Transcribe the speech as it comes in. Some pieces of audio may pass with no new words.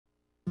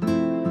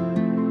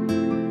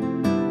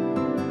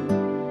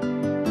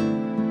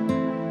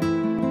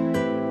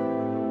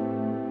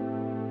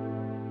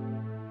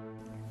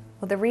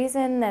The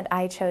reason that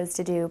I chose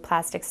to do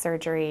plastic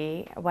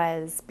surgery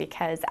was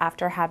because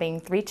after having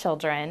 3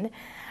 children,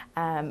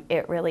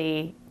 it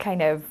really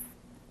kind of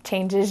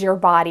changes your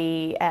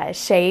body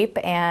shape,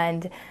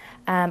 and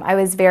I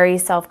was very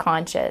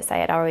self-conscious. I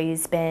had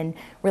always been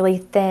really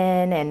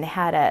thin and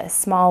had a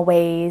small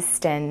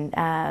waist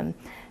and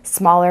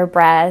smaller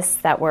breasts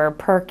that were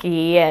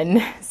perky,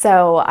 and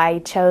so I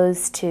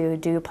chose to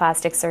do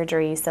plastic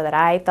surgery so that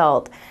I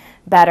felt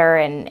better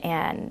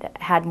and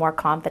had more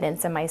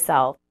confidence in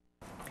myself.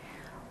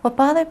 What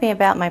bothered me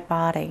about my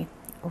body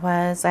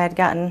was I had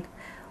gotten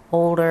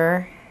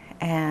older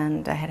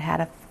and I had had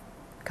a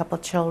couple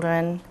of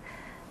children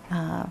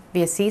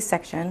via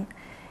C-section,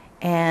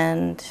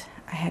 and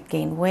I had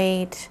gained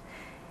weight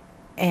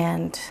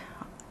and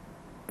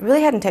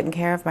really hadn't taken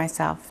care of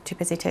myself, too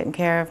busy taking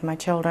care of my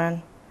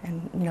children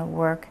and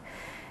work,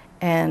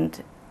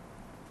 and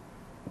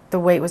the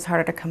weight was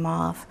harder to come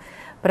off.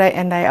 But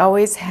I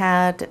always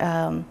had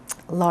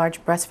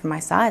large breasts for my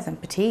size. I'm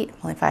petite,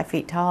 only 5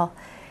 feet tall,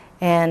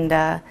 and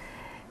that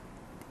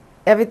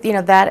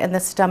and the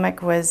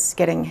stomach was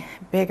getting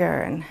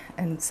bigger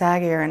and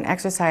saggier, and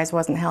exercise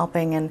wasn't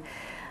helping, and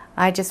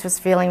I just was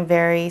feeling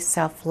very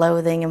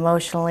self-loathing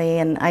emotionally,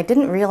 and I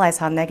didn't realize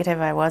how negative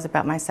I was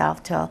about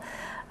myself till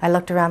I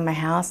looked around my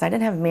house. I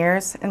didn't have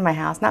mirrors in my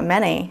house, not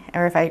many,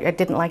 or if I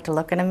didn't like to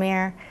look in a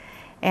mirror,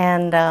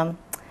 and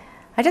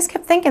I just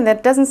kept thinking that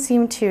it doesn't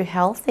seem too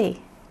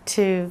healthy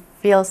to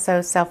feel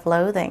so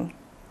self-loathing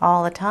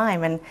all the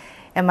time. And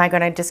am I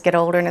going to just get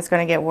older and it's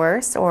going to get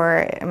worse,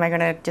 or am I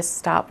going to just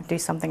stop and do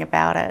something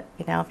about it?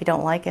 If you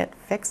don't like it,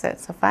 fix it.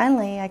 So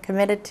finally I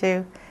committed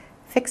to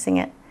fixing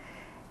it.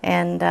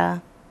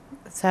 And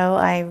so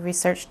I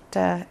researched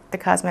the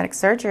cosmetic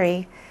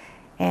surgery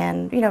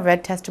and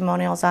read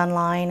testimonials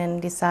online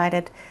and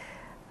decided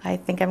I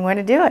think I'm going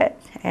to do it.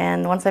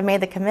 And once I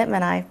made the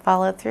commitment, I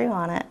followed through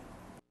on it.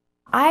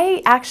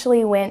 I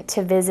actually went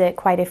to visit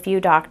quite a few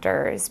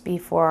doctors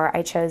before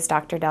I chose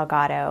Dr.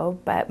 Delgado,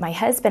 but my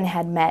husband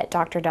had met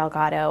Dr.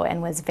 Delgado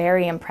and was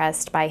very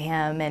impressed by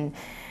him.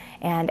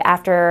 And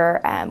after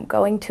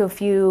going to a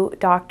few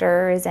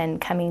doctors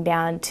and coming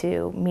down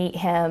to meet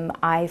him,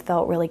 I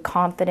felt really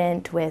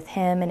confident with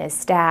him and his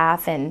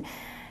staff, and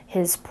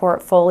his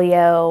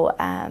portfolio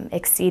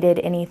exceeded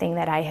anything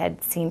that I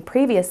had seen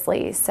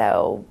previously.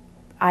 So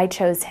I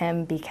chose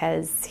him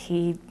because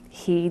he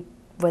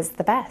was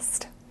the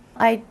best.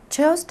 I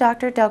chose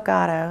Dr.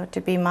 Delgado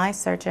to be my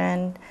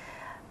surgeon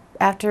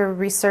after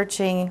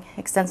researching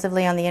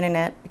extensively on the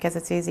internet, because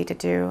it's easy to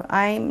do.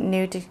 I'm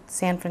new to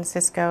San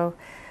Francisco.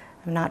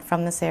 I'm not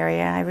from this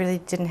area. I really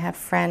didn't have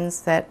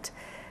friends that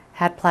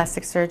had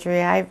plastic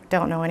surgery. I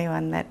don't know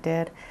anyone that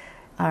did,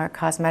 or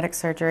cosmetic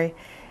surgery.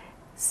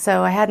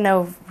 So I had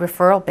no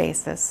referral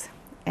basis.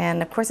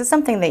 And of course, it's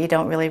something that you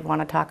don't really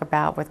want to talk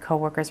about with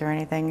coworkers or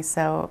anything,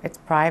 so it's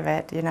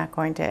private. You're not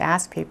going to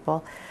ask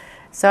people.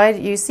 So I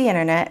used the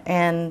internet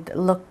and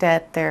looked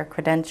at their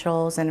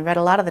credentials and read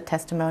a lot of the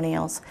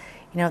testimonials,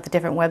 the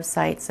different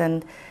websites,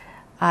 and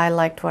I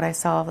liked what I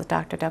saw with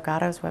Dr.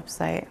 Delgado's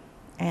website,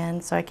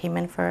 and so I came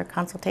in for a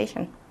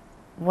consultation.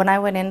 When I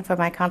went in for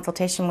my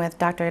consultation with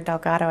Dr.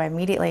 Delgado, I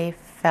immediately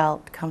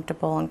felt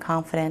comfortable and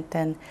confident,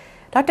 and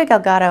Dr.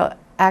 Delgado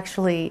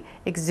actually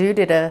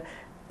exuded a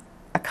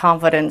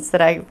confidence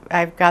that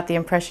I got the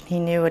impression he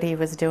knew what he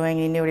was doing,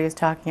 he knew what he was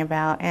talking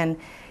about, and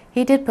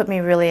he did put me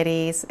really at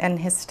ease, and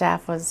his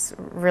staff was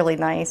really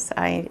nice.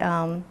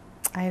 I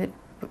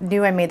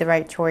knew I made the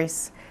right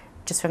choice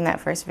just from that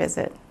first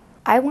visit.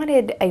 I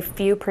wanted a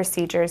few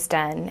procedures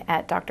done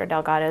at Dr.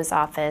 Delgado's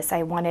office.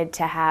 I wanted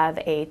to have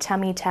a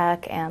tummy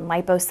tuck and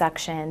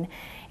liposuction,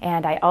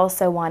 and I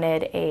also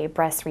wanted a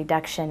breast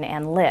reduction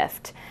and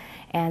lift.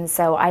 And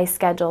so I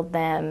scheduled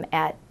them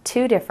at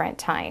 2 different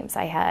times.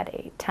 I had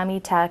a tummy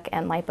tuck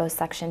and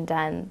liposuction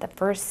done the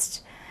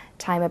first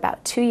time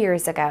about 2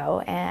 years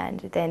ago, and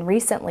then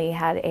recently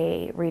had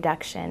a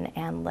reduction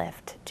and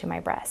lift to my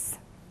breasts.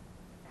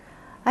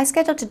 I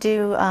scheduled to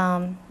do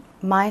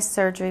my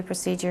surgery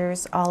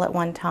procedures all at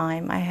one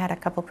time. I had a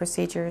couple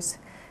procedures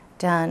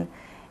done,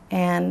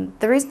 and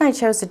the reason I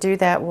chose to do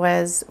that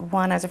was,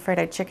 one, I was afraid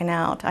I'd chicken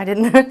out. I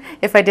didn't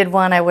if I did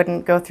one, I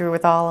wouldn't go through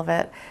with all of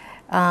it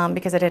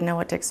because I didn't know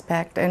what to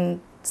expect.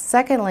 And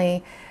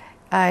secondly,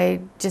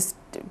 I just,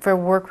 for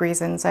work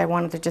reasons, I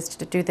wanted to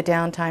just do the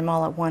downtime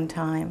all at one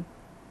time.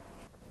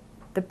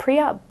 The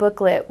pre-op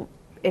booklet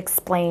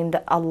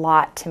explained a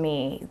lot to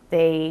me.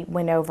 They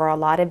went over a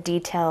lot of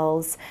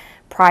details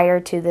prior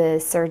to the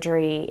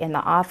surgery in the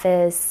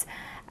office.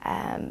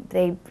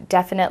 They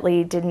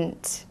definitely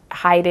didn't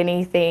hide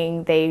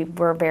anything. They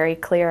were very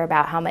clear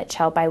about how much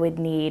help I would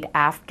need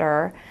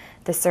after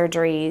the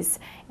surgeries,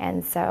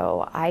 and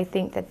so I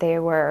think that they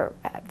were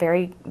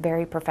very,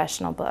 very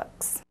professional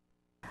books.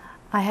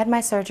 I had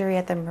my surgery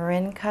at the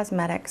Marin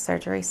Cosmetic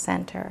Surgery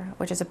Center,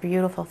 which is a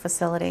beautiful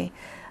facility.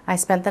 I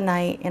spent the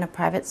night in a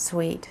private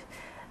suite,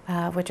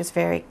 which was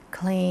very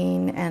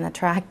clean and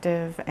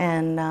attractive,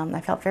 and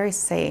I felt very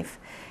safe,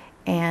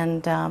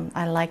 and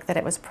I liked that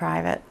it was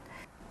private.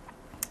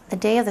 The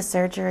day of the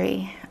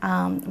surgery,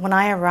 when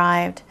I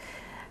arrived,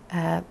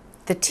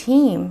 The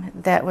team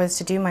that was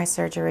to do my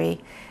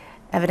surgery,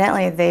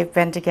 evidently they've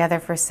been together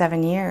for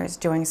 7 years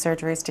doing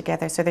surgeries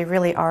together, so they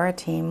really are a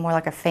team, more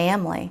like a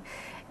family.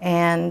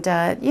 And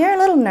you're a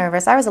little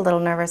nervous. I was a little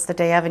nervous the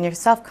day of, and you're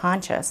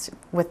self-conscious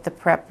with the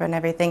prep and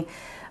everything.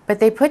 But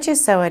they put you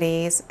so at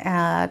ease.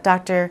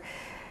 Dr.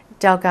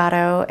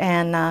 Delgado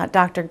and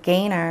Dr.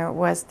 Gaynor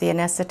was the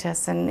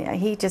anesthetist,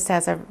 and he just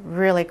has a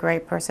really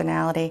great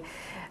personality.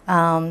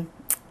 And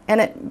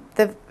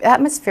the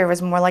atmosphere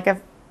was more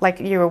like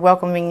you were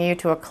welcoming you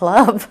to a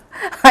club.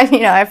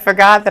 I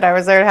forgot that I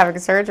was there having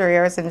surgery.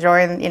 I was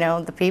enjoying,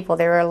 the people.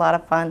 They were a lot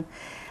of fun.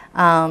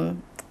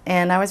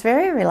 And I was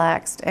very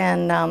relaxed,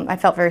 and I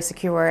felt very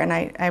secure, and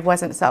I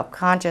wasn't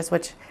self-conscious,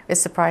 which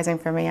is surprising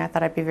for me. I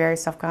thought I'd be very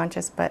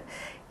self-conscious, but,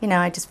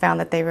 I just found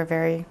that they were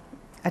very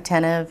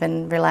attentive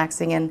and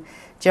relaxing and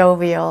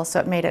jovial,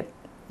 so it made it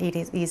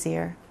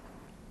easier.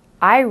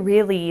 I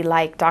really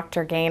like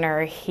Dr.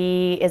 Gaynor.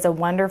 He is a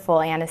wonderful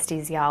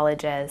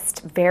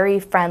anesthesiologist, very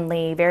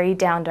friendly, very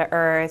down to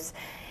earth,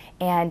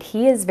 and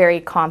he is very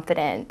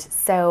confident.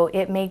 So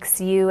it makes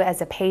you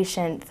as a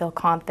patient feel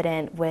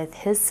confident with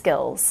his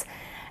skills.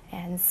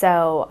 And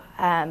so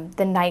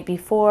the night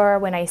before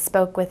when I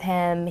spoke with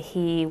him,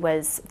 he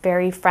was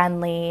very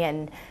friendly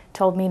and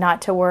told me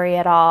not to worry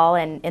at all.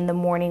 And in the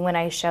morning when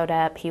I showed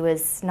up, he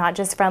was not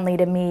just friendly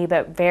to me,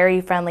 but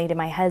very friendly to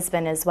my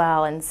husband as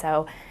well. And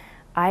so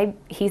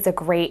he's a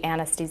great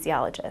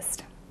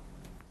anesthesiologist.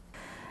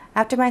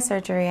 After my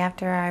surgery,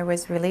 after I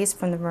was released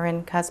from the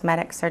Marin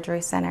Cosmetic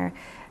Surgery Center,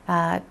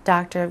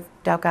 Dr.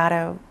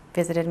 Delgado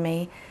visited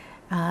me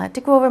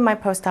to go over my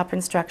post-op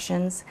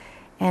instructions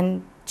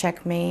and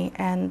check me,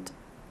 and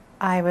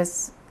I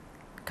was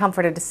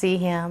comforted to see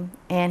him,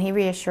 and he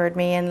reassured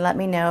me and let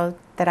me know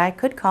that I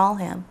could call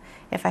him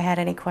if I had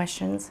any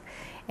questions.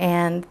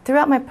 And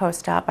throughout my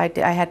post-op, I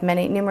had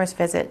numerous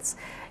visits,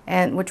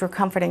 and which were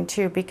comforting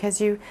too,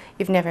 because you've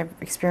never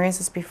experienced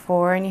this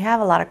before, and you have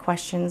a lot of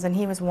questions, and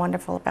he was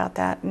wonderful about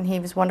that, and he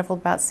was wonderful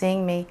about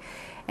seeing me.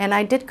 And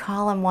I did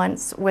call him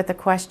once with a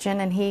question,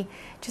 and he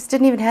just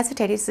didn't even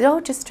hesitate. He said, "Oh,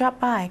 just drop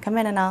by, come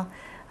in, and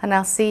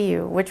I'll see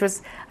you,"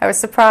 I was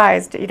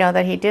surprised,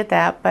 that he did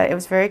that, but it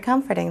was very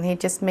comforting. He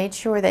just made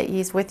sure that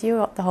he's with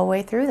you the whole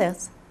way through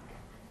this.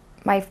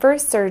 My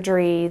first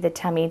surgery, the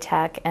tummy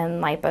tuck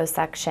and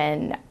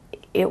liposuction,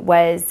 it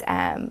was,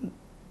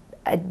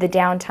 the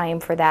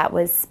downtime for that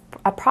was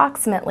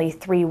approximately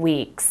 3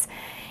 weeks.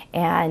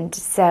 And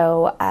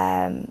so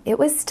it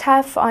was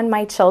tough on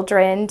my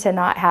children to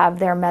not have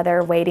their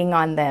mother waiting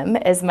on them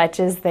as much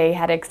as they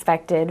had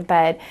expected,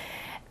 but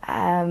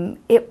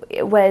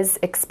it was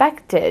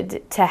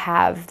expected to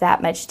have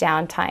that much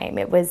downtime.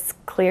 It was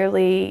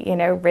clearly,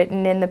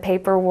 written in the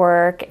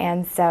paperwork,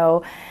 and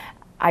so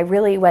I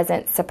really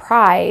wasn't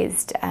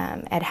surprised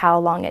at how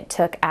long it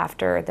took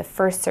after the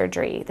first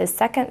surgery. The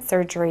second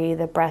surgery,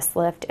 the breast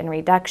lift and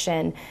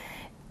reduction,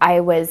 I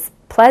was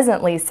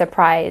pleasantly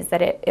surprised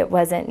that it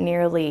wasn't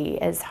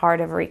nearly as hard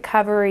of a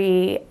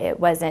recovery. It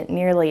wasn't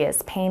nearly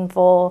as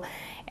painful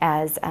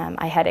as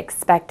I had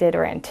expected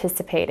or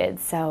anticipated.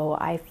 So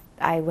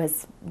I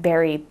was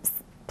very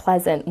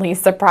pleasantly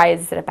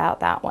surprised about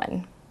that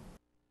one.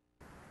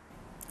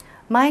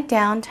 My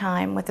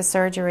downtime with the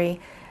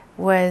surgery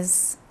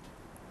was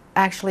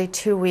actually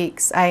 2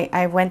 weeks.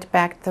 I went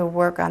back to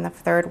work on the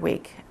third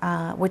week,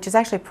 which is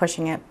actually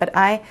pushing it, but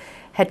I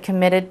had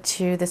committed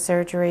to the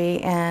surgery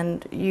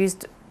and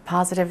used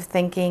positive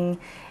thinking,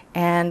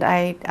 and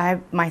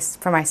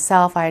for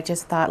myself, I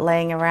just thought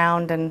laying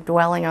around and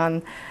dwelling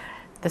on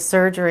the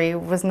surgery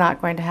was not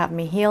going to have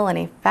me heal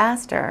any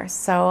faster.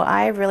 So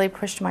I really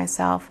pushed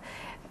myself,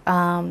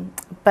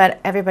 but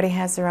everybody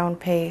has their own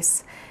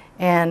pace,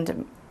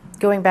 and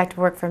going back to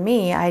work for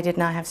me, I did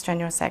not have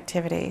strenuous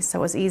activity, so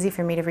it was easy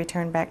for me to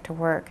return back to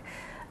work.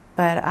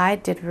 But I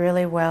did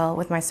really well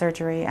with my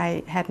surgery.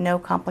 I had no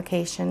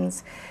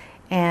complications,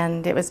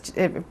 and it was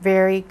a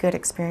very good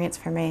experience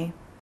for me.